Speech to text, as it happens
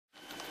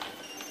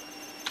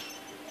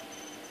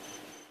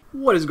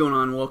What is going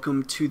on?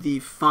 Welcome to the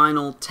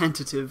final,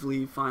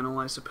 tentatively final,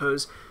 I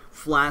suppose,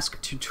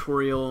 Flask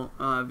tutorial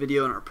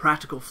video in our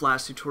practical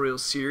Flask tutorial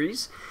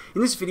series.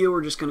 In this video,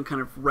 we're just going to kind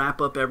of wrap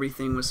up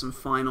everything with some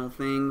final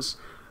things.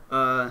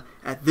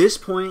 At this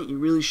point, you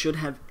really should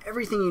have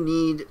everything you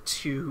need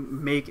to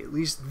make at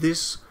least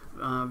this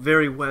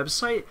very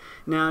website.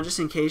 Now, just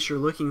in case you're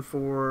looking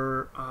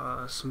for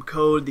some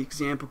code, the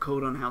example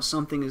code on how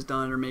something is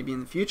done, or maybe in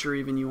the future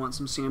even you want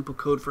some sample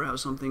code for how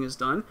something is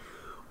done,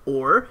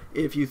 or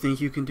if you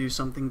think you can do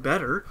something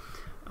better,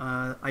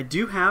 I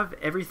do have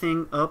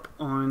everything up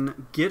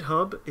on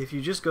GitHub. If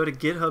you just go to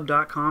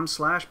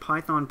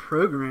github.com/Python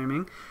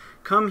programming,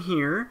 come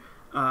here.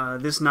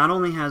 This not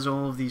only has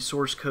all of the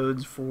source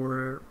codes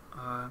for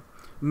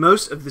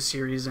most of the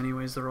series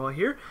anyways, they're all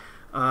here.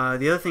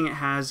 The other thing it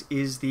has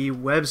is the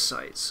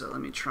website. So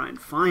let me try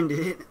and find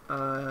it.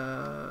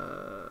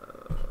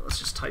 Let's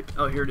just type,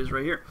 oh, here it is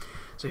right here.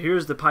 So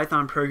here's the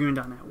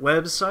pythonprogramming.net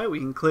website. We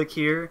can click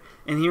here,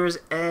 and here's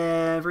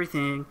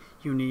everything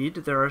you need.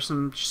 There are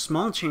some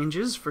small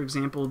changes. For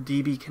example,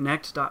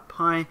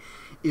 dbconnect.py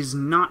is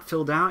not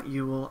filled out.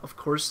 You will, of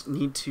course,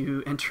 need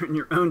to enter in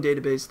your own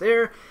database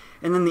there.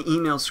 And then the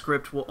email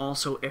script will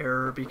also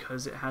error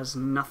because it has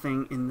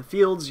nothing in the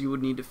fields. You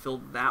would need to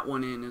fill that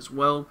one in as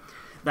well.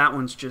 That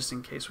one's just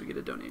in case we get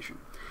a donation.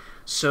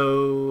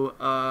 So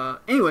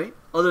anyway,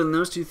 other than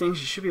those two things,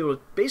 you should be able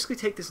to basically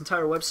take this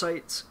entire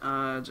website,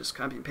 just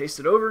copy and paste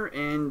it over,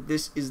 and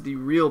this is the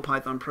real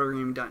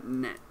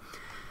pythonprogramming.net.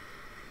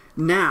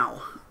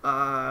 Now,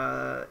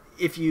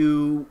 if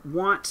you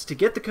want to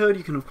get the code,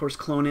 you can of course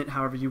clone it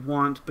however you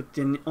want, but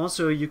then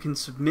also you can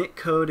submit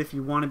code if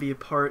you want to be a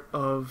part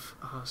of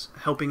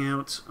helping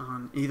out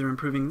on either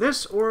improving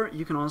this, or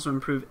you can also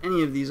improve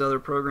any of these other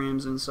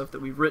programs and stuff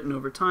that we've written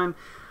over time.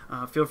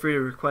 Feel free to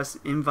request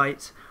an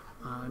invite.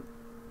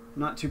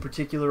 Not too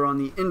particular on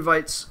the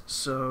invites,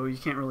 so you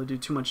can't really do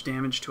too much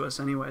damage to us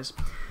anyways.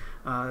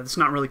 It's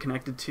not really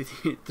connected to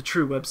the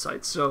true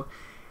website. So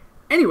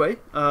anyway,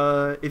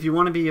 if you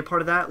want to be a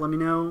part of that, let me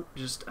know.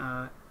 Just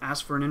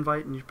ask for an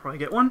invite and you probably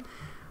get one.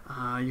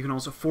 You can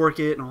also fork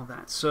it and all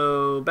that.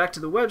 So back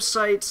to the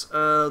website.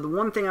 The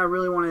one thing I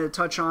really wanted to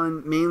touch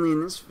on mainly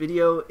in this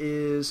video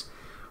is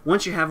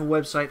once you have a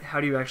website,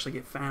 how do you actually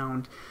get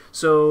found?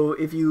 So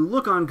if you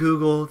look on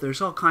Google,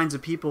 there's all kinds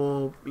of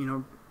people, you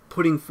know,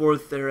 putting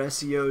forth their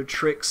SEO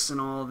tricks and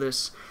all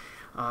this.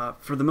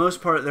 For the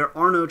most part, there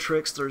are no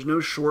tricks. There's no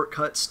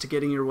shortcuts to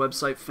getting your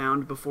website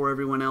found before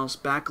everyone else.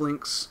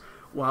 Backlinks,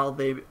 while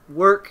they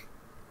work,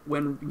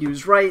 when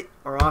used right,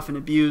 are often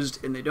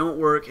abused, and they don't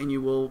work, and you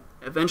will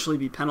eventually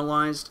be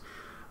penalized.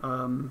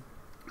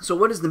 So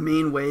what is the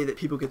main way that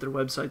people get their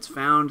websites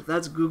found?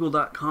 That's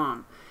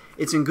google.com.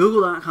 It's in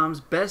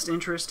google.com's best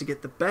interest to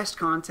get the best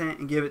content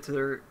and give it to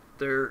their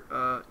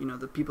you know,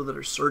 the people that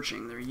are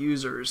searching, their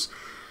users.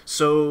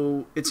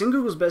 So it's in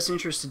Google's best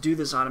interest to do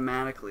this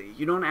automatically.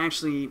 You don't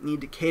actually need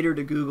to cater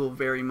to Google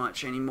very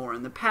much anymore.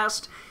 In the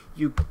past,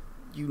 you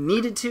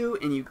needed to,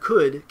 and you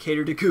could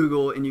cater to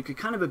Google, and you could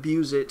kind of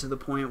abuse it to the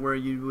point where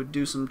you would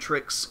do some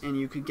tricks and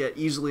you could get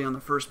easily on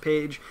the first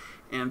page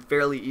and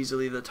fairly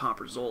easily the top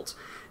results.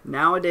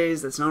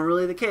 Nowadays, that's not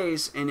really the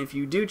case, and if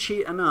you do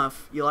cheat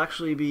enough, you'll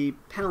actually be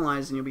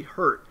penalized and you'll be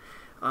hurt.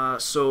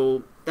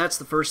 So that's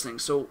the first thing.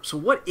 So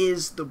what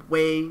is the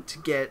way to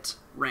get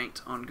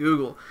ranked on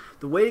Google?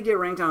 The way to get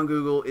ranked on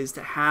Google is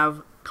to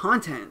have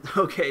content.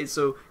 Okay,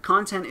 so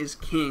content is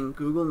king.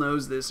 Google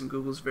knows this, and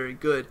Google's very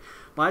good.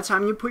 By the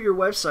time you put your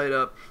website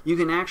up, you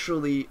can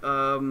actually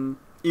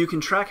you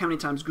can track how many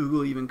times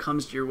Google even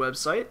comes to your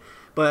website,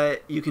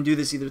 but you can do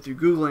this either through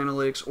Google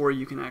Analytics, or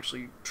you can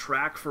actually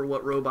track for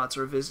what robots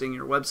are visiting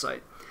your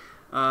website.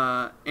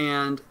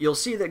 And you'll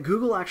see that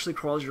Google actually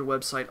crawls your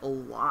website a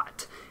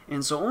lot.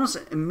 And so almost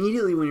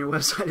immediately when your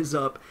website is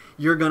up,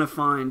 you're going to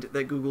find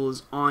that Google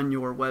is on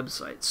your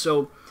website.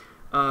 So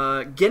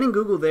getting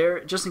Google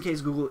there, just in case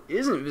Google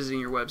isn't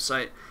visiting your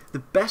website, the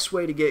best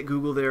way to get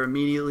Google there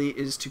immediately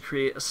is to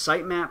create a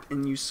sitemap,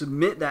 and you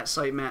submit that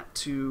sitemap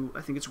to,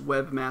 I think it's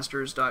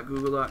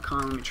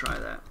webmasters.google.com. Let me try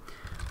that.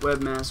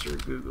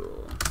 Webmaster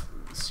Google.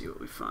 Let's see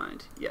what we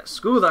find. Yes,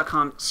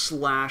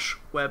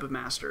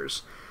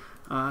 google.com/webmasters.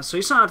 So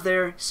you sign up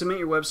there, submit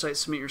your website,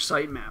 submit your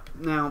sitemap.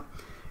 Now,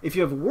 if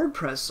you have a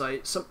WordPress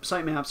site,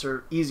 sitemaps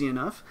are easy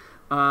enough.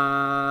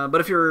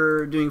 But if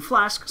you're doing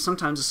Flask,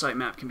 sometimes a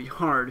sitemap can be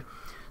hard.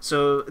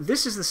 So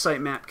this is the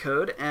sitemap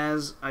code.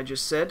 As I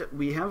just said,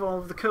 we have all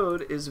of the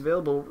code is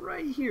available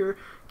right here,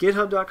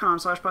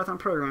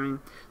 github.com/pythonprogramming.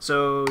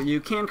 So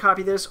you can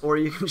copy this, or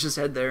you can just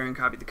head there and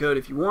copy the code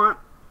if you want.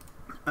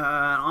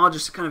 I'll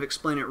just kind of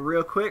explain it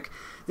real quick.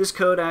 This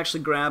code I actually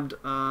grabbed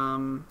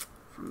from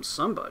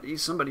somebody.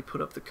 Somebody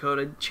put up the code.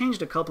 I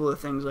changed a couple of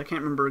things. I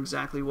can't remember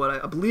exactly what.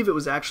 I believe it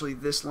was actually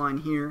this line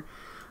here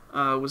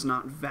was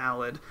not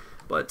valid.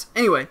 But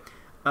anyway,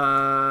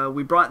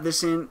 we brought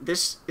this in.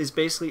 This is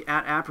basically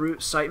at approot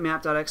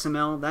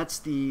sitemap.xml. That's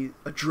the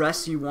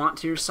address you want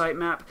to your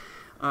sitemap.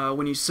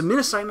 When you submit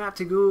a sitemap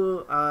to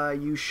Google,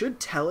 you should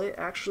tell it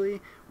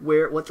actually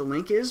what the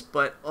link is,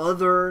 but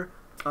other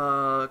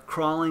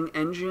crawling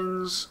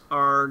engines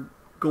are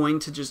going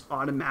to just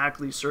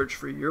automatically search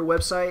for your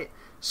website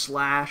 /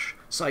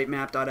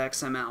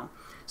 sitemap.xml.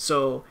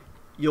 So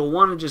you'll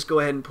want to just go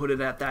ahead and put it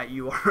at that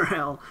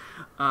URL.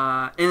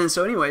 And then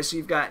so anyway, so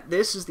you've got,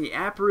 this is the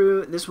app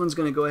root. This one's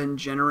going to go ahead and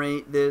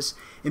generate this.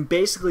 And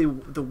basically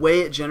the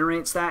way it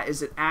generates that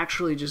is it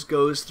actually just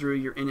goes through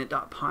your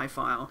init.py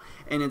file.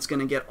 And it's going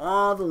to get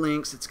all the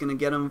links. It's going to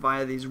get them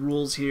via these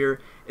rules here.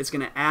 It's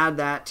going to add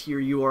that to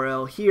your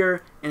URL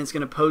here. And it's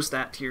going to post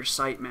that to your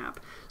sitemap.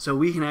 So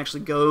we can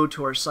actually go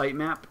to our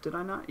sitemap. Did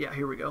I not? Yeah,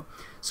 here we go.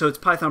 So it's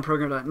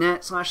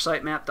pythonprogram.net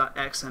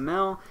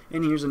 /sitemap.xml.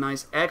 And here's a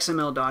nice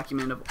XML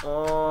document of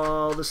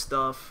all the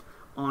stuff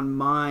on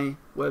my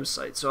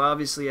website. So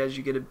obviously as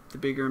you get the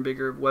bigger and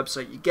bigger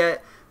website you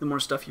get, the more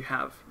stuff you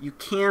have. You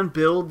can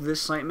build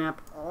this sitemap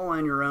all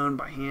on your own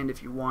by hand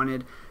if you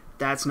wanted.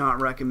 That's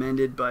not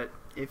recommended, but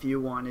if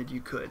you wanted,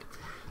 you could.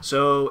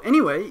 So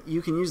anyway,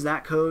 you can use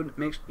that code,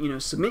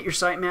 submit your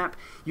sitemap.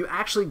 You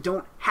actually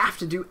don't have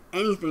to do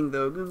anything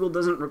though. Google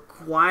doesn't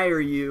require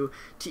you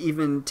to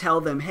even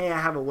tell them, hey, I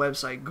have a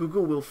website.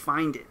 Google will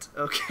find it,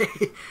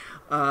 okay?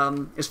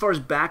 As far as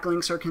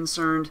backlinks are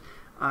concerned,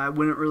 I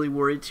wouldn't really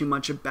worry too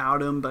much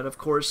about them, but of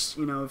course,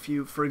 if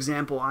you, for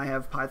example, I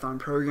have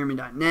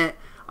pythonprogramming.net,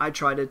 I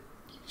try to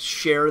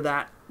share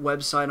that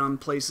website on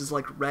places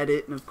like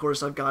Reddit, and of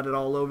course I've got it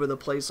all over the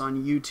place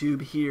on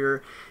YouTube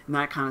here and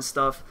that kind of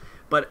stuff.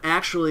 But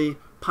actually,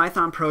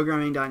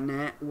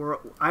 pythonprogramming.net, where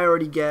I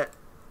already get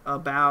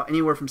about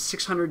anywhere from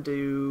 600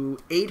 to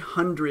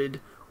 800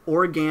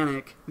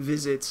 organic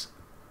visits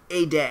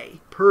a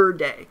day, per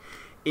day.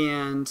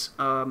 And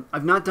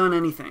I've not done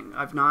anything.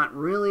 I've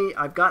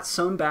got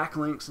some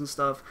backlinks and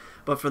stuff,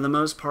 but for the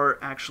most part,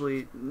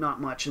 actually not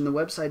much. And the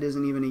website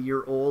isn't even a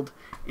year old.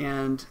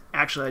 And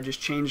actually, I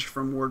just changed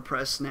from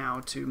WordPress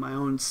now to my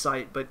own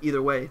site. But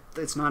either way,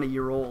 it's not a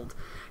year old.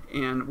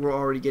 And we're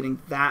already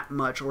getting that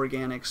much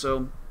organic.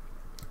 So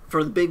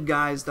for the big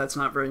guys, that's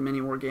not very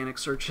many organic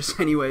searches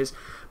anyways.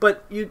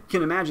 But you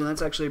can imagine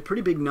that's actually a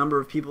pretty big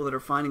number of people that are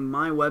finding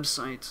my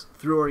website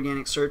through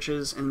organic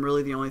searches, and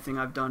really the only thing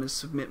I've done is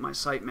submit my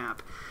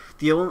sitemap.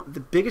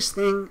 The biggest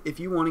thing if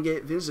you want to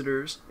get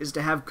visitors is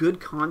to have good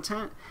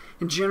content.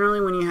 And generally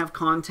when you have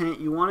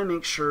content, you want to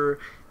make sure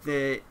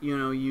that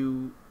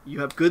you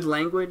have good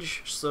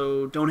language,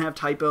 so don't have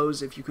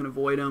typos if you can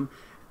avoid them.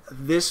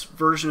 This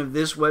version of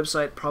this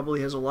website probably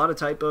has a lot of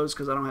typos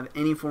because I don't have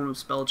any form of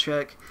spell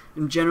check.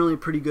 I'm generally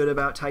pretty good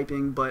about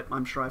typing, but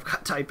I'm sure I've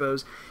got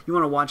typos. You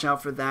want to watch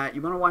out for that.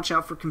 You want to watch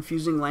out for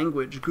confusing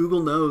language.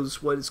 Google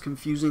knows what is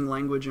confusing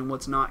language and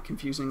what's not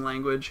confusing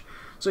language,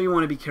 so you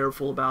want to be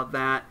careful about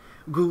that.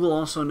 Google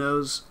also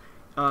knows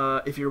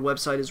if your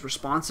website is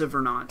responsive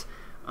or not.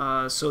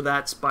 So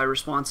that's, by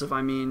responsive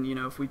I mean,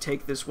 if we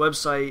take this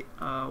website,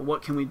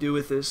 what can we do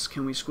with this?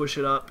 Can we squish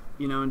it up?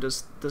 And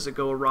does it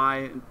go awry?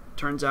 And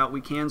turns out we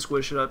can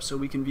squish it up, so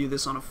we can view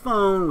this on a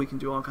phone. We can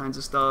do all kinds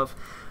of stuff,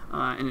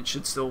 and it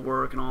should still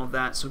work and all of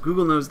that. So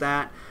Google knows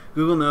that.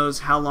 Google knows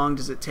how long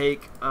does it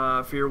take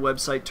for your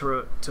website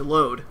to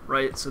load,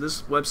 right? So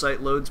this website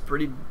loads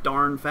pretty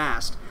darn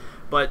fast.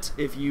 But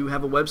if you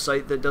have a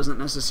website that doesn't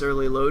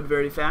necessarily load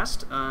very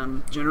fast,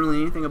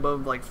 generally anything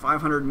above like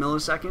 500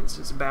 milliseconds,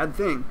 it's a bad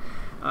thing.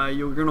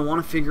 You're going to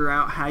want to figure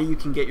out how you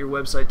can get your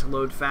website to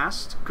load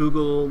fast.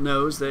 Google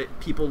knows that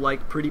people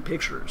like pretty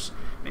pictures.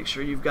 Make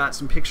sure you've got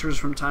some pictures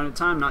from time to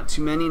time, not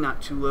too many,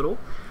 not too little.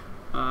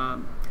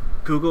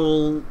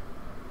 Google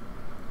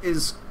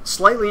is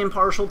slightly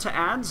impartial to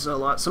ads.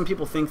 Some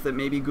people think that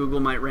maybe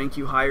Google might rank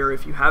you higher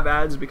if you have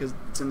ads because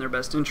it's in their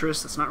best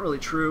interest. That's not really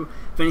true.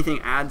 If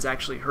anything, ads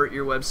actually hurt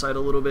your website a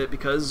little bit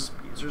because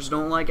users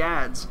don't like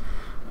ads.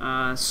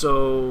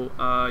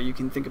 So you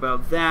can think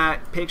about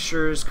that,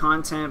 pictures,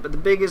 content, but the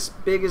biggest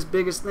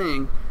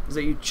thing is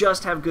that you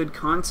just have good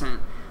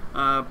content.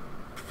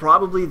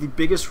 Probably the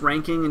biggest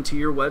ranking into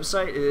your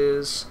website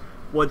is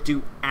what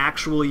do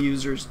actual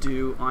users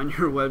do on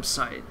your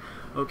website.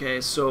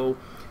 Okay, so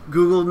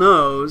Google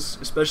knows,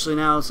 especially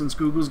now since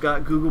Google's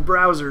got Google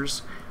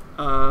browsers,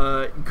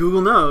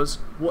 Google knows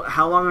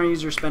how long are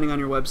users spending on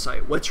your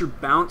website. What's your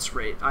bounce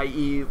rate,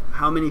 i.e.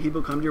 how many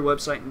people come to your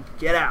website and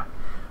get out.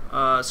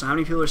 So how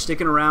many people are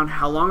sticking around?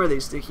 How long are they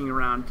sticking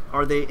around?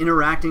 Are they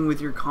interacting with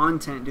your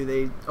content? Do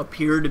they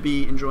appear to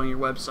be enjoying your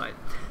website?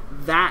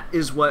 That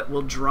is what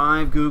will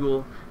drive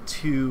Google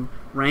to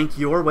rank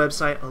your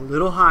website a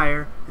little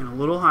higher and a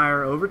little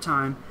higher over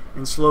time,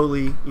 and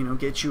slowly,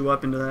 get you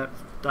up into that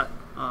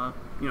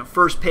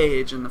first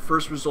page and the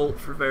first result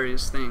for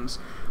various things.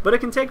 But it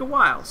can take a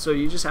while, so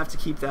you just have to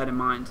keep that in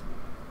mind.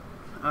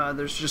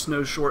 There's just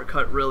no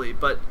shortcut really,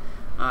 but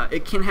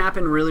it can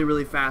happen really,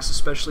 really fast,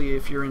 especially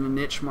if you're in a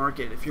niche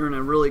market. If you're in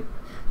a really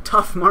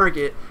tough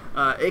market,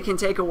 it can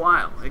take a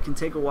while. It can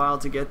take a while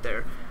to get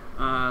there.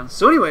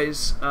 So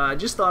anyways, I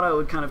just thought I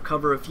would kind of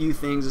cover a few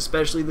things,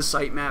 especially the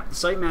sitemap. The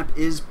sitemap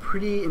is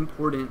pretty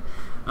important.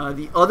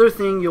 The other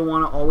thing you'll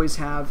want to always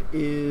have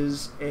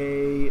is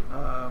a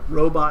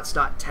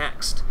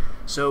robots.txt.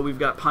 So we've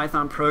got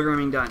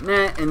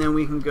pythonprogramming.net, and then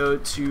we can go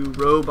to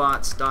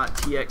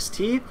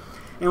robots.txt.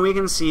 and we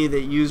can see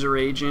that user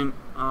agent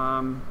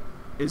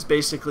is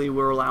basically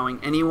we're allowing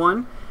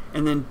anyone,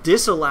 and then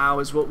disallow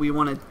is what we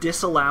want to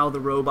disallow the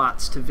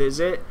robots to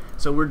visit.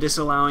 So we're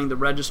disallowing the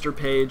register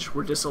page,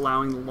 we're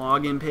disallowing the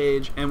login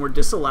page, and we're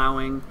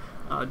disallowing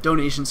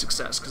donation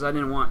success, because I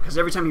didn't want, because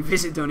every time you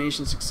visit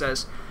donation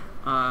success,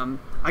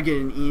 I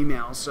get an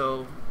email.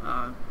 So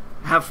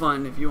have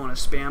fun if you want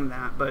to spam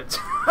that, but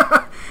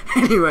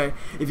anyway,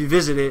 if you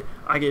visit it,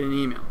 I get an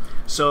email.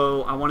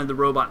 So I wanted the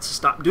robots to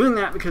stop doing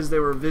that because they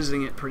were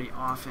visiting it pretty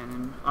often,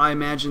 and I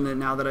imagine that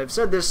now that I've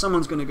said this,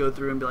 someone's going to go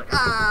through and be like,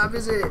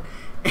 visit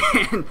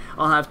it, and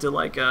I'll have to,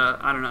 like,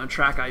 I don't know,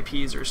 track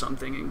IPs or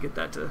something and get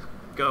that to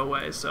go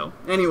away. So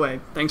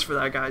anyway, thanks for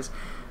that, guys.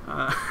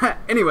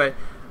 Anyway,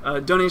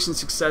 donation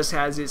success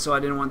has it, so I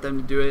didn't want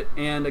them to do it.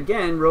 And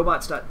again,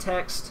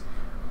 robots.txt,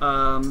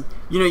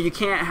 you know, you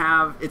can't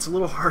have, it's a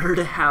little harder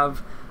to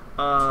have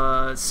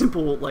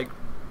simple, like,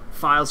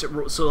 files.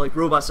 So like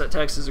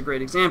robots.txt is a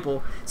great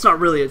example. It's not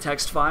really a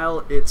text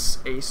file, it's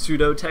a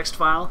pseudo text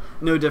file,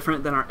 no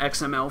different than our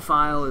XML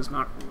file is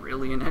not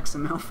really an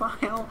XML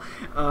file.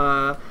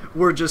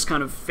 We're just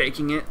kind of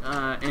faking it,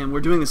 and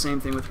we're doing the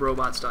same thing with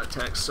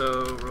robots.txt.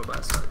 So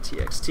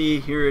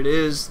robots.txt, here it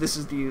is. This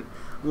is the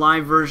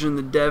live version.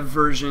 The dev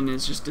version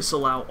is just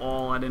disallow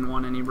all. I didn't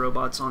want any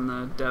robots on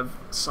the dev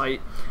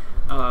site.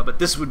 But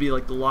this would be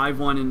like the live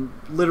one, and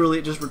literally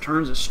it just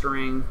returns a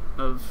string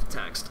of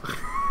text.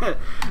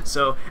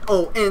 So,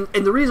 oh,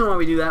 and the reason why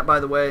we do that,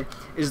 by the way,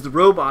 is the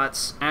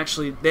robots,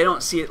 actually, they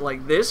don't see it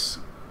like this.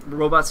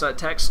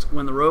 Robots.txt,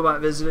 when the robot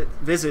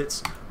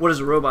visits, what does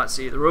the robot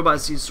see? The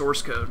robot sees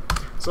source code.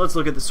 So let's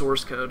look at the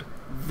source code.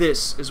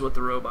 This is what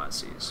the robot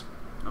sees.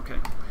 Okay,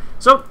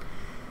 so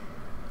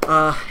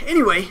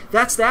anyway,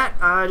 that's that.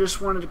 I just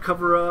wanted to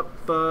cover up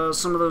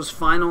some of those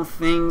final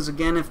things.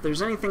 Again, if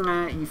there's anything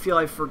that you feel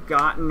I've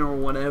forgotten or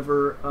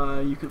whatever,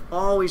 you can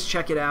always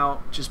check it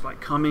out just by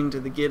coming to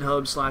the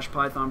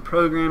GitHub/Python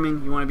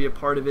programming. You want to be a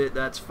part of it,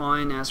 that's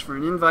fine. Ask for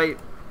an invite.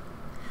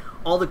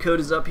 All the code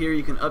is up here.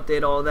 You can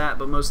update all of that,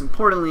 but most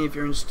importantly, if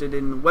you're interested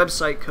in the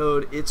website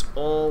code, it's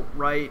all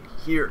right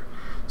here.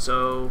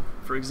 So,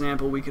 for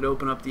example, we could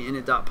open up the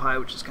init.py,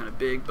 which is kind of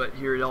big, but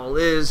here it all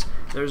is.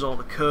 There's all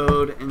the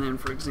code, and then,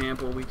 for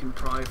example, we can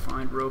probably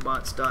find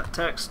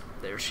robots.txt.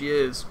 There she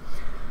is.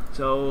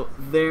 So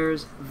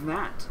there's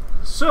that.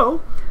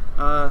 So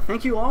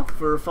thank you all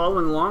for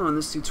following along on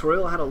this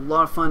tutorial. I had a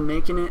lot of fun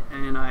making it,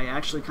 and I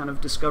actually kind of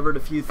discovered a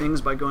few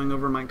things by going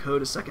over my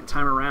code a second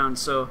time around,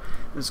 so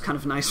it was kind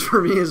of nice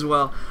for me as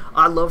well.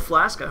 I love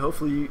Flask.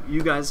 Hopefully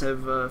you guys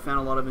have found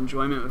a lot of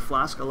enjoyment with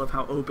Flask. I love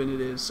how open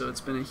it is, so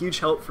it's been a huge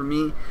help for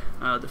me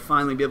to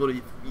finally be able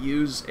to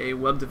use a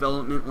web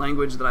development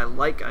language that I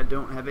like. I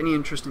don't have any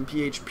interest in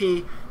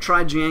PHP.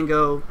 Tried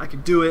Django. I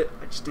could do it.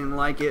 I just didn't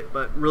like it,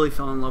 but really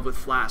fell in love with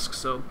Flask.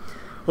 So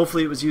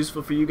hopefully it was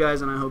useful for you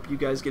guys, and I hope you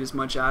guys get as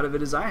much out of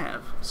it as I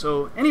have.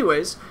 So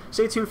anyways,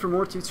 stay tuned for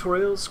more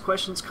tutorials,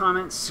 questions,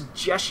 comments,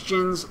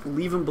 suggestions,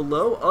 leave them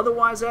below.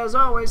 Otherwise, as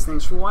always,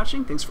 thanks for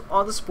watching, thanks for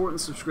all the support and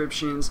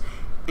subscriptions,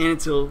 and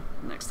until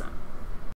next time.